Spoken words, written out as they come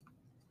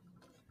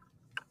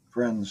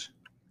Friends,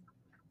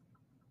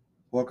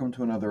 welcome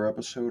to another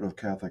episode of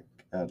Catholic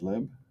Ad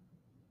Lib.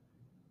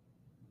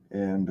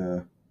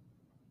 And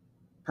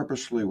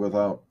purposely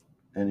without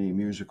any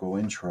musical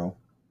intro,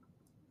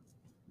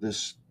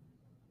 this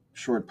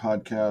short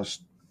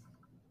podcast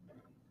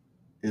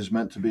is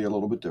meant to be a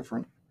little bit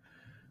different.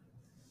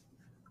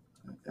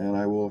 And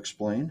I will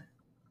explain.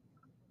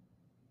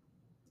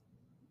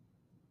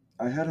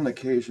 I had an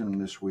occasion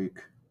this week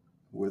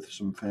with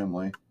some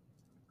family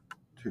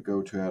to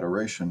go to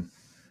adoration.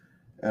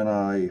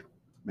 And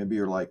maybe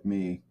you're like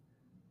me,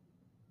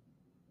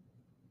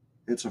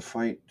 it's a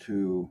fight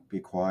to be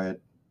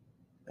quiet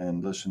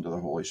and listen to the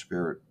Holy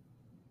Spirit.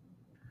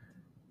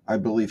 I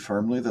believe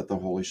firmly that the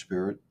Holy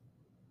Spirit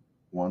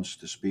wants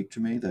to speak to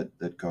me,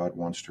 that God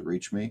wants to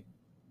reach me.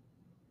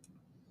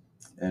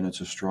 And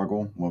it's a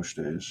struggle most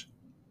days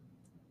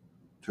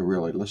to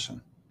really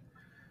listen.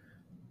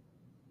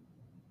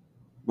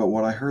 But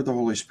what I heard the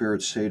Holy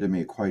Spirit say to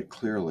me quite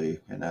clearly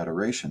in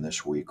adoration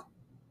this week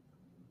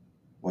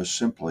was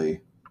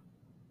simply,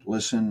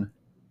 listen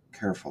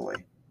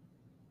carefully.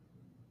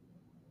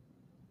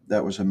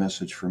 That was a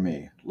message for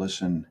me.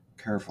 Listen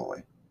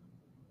carefully.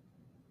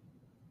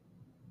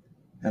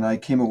 And I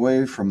came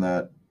away from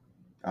that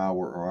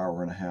hour or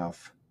hour and a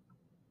half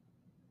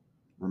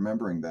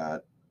remembering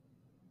that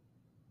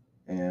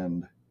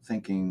and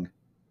thinking,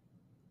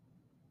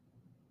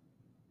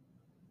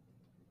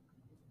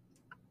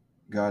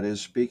 God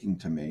is speaking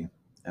to me,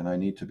 and I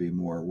need to be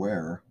more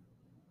aware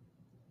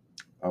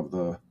of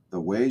the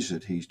ways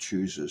that He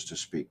chooses to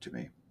speak to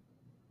me.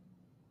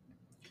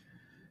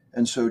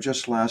 And so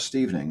just last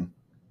evening,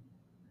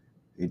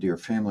 a dear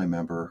family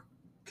member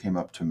came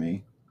up to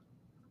me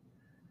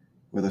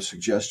with a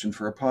suggestion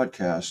for a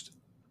podcast.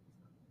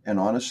 And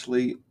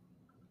honestly,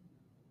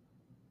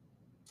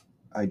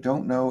 I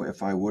don't know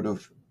if I would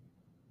have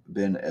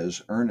been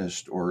as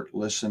earnest or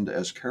listened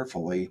as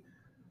carefully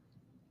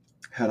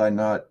had I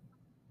not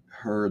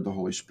heard the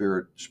Holy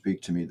Spirit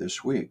speak to me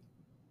this week,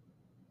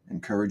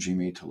 encouraging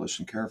me to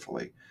listen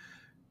carefully.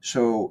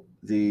 So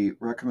the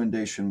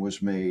recommendation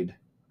was made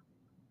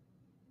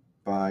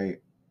by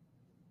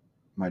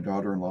my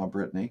daughter-in-law,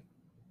 Brittany,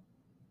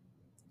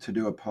 to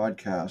do a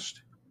podcast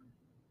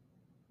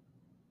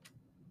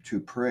to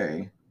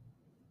pray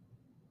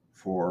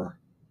for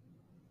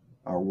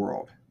our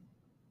world.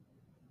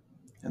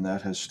 And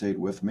that has stayed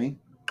with me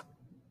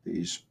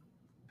these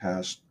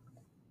past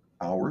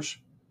hours.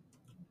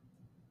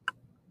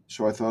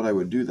 So I thought I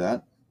would do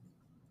that.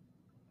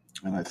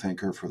 And I thank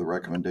her for the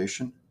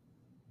recommendation.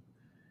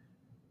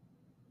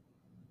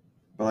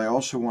 But I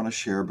also want to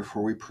share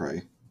before we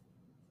pray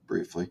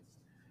briefly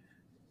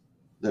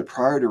that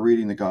prior to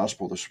reading the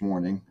gospel this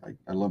morning,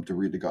 I love to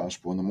read the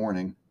gospel in the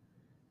morning,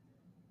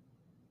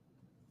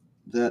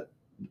 that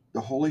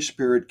the Holy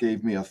Spirit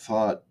gave me a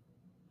thought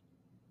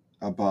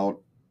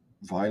about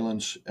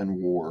violence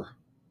and war.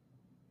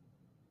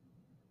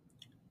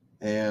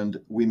 And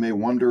we may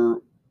wonder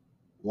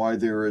why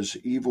there is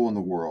evil in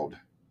the world.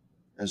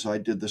 As I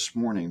did this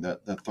morning,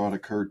 that thought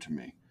occurred to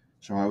me.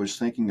 So I was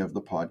thinking of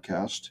the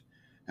podcast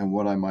and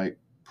what I might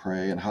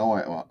pray and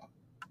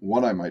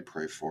what I might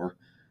pray for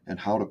and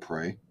how to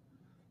pray.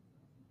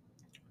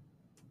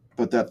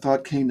 But that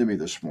thought came to me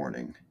this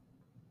morning.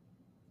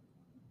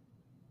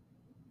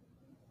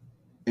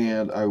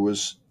 And I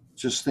was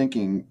just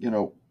thinking,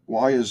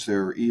 why is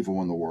there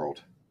evil in the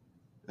world?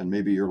 And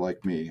maybe you're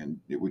like me and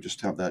we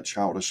just have that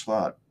childish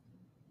thought.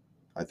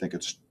 I think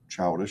it's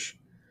childish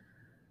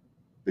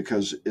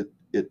because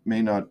it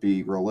may not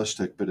be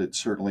realistic, but it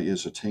certainly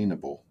is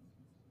attainable.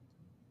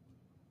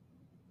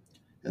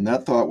 And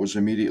that thought was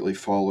immediately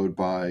followed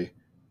by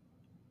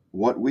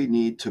what we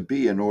need to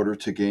be in order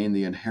to gain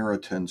the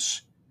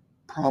inheritance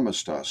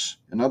promised us.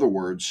 In other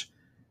words,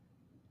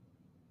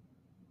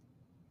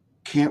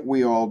 can't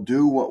we all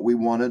do what we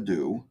want to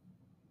do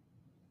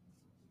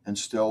and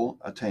still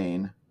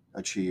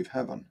achieve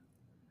heaven?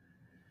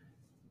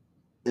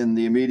 And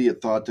the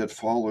immediate thought that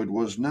followed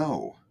was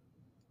no,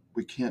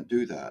 we can't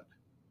do that.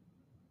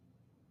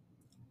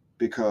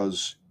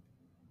 Because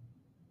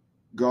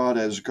God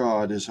as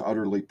God is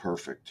utterly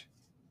perfect.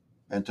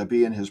 And to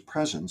be in His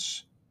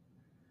presence,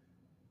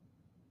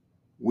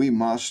 we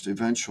must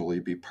eventually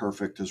be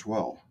perfect as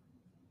well.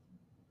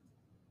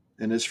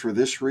 And it's for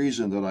this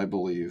reason that I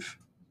believe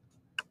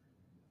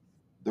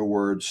the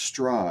word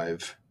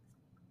strive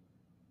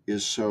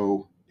is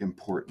so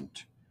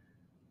important.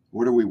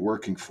 What are we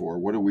working for?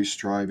 What are we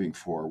striving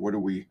for? What are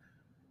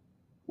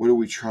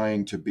we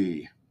trying to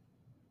be?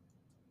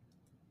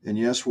 And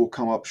yes, we'll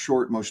come up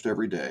short most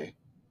every day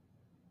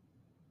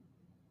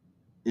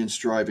in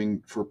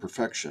striving for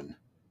perfection.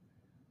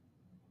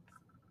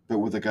 But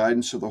with the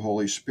guidance of the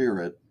Holy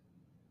Spirit,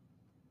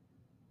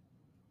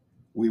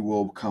 we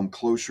will come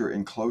closer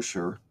and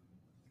closer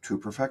to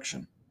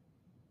perfection.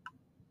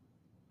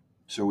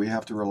 So we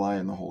have to rely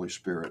on the Holy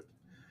Spirit.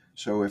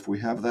 So if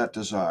we have that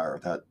desire,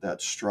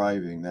 that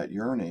striving, that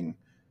yearning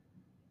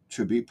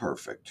to be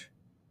perfect,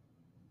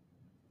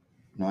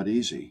 not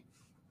easy,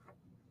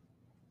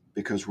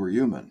 because we're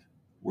human.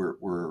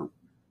 We're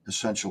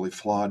essentially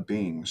flawed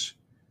beings,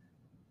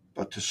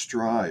 but to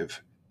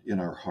strive in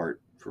our heart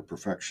for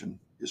perfection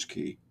is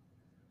key.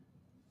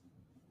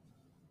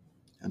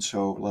 And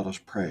so let us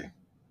pray.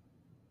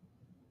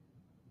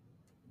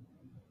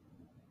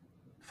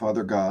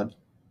 Father God,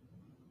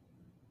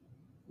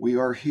 we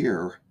are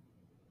here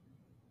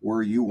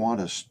where you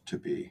want us to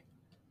be,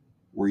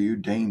 where you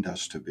deigned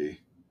us to be.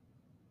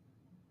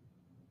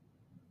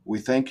 We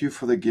thank you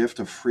for the gift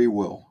of free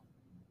will,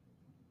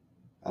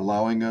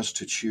 allowing us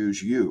to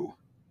choose you,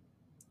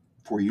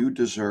 for you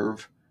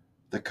deserve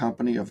the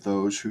company of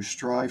those who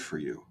strive for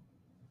you.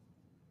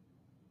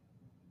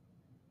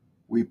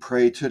 We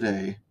pray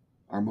today,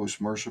 our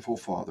most merciful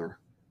Father,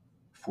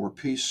 for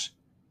peace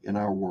in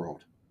our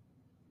world.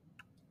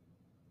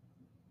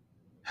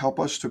 Help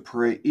us to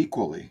pray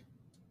equally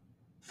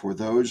for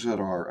those that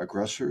are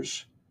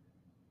aggressors,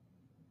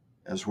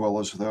 as well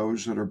as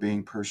those that are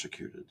being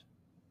persecuted.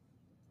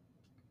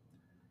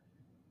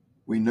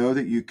 We know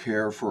that you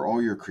care for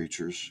all your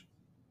creatures,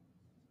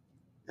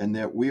 and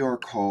that we are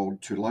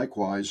called to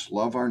likewise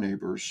love our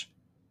neighbors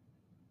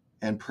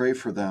and pray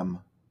for them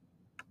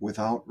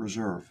without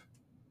reserve.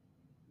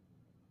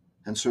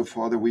 And so,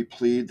 Father, we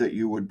plead that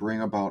you would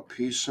bring about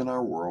peace in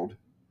our world,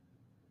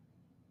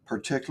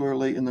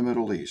 particularly in the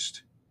Middle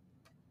East,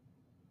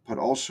 but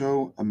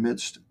also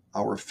amidst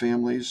our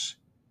families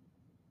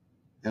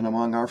and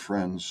among our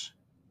friends.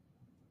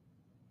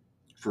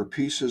 For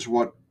peace is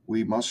what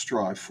we must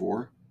strive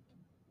for,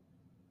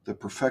 the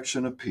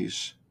perfection of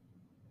peace.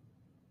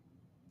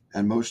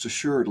 And most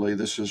assuredly,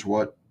 this is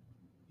what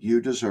you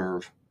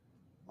deserve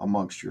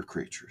amongst your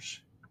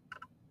creatures.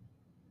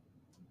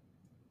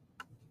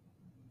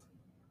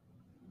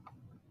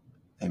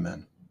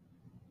 Amen.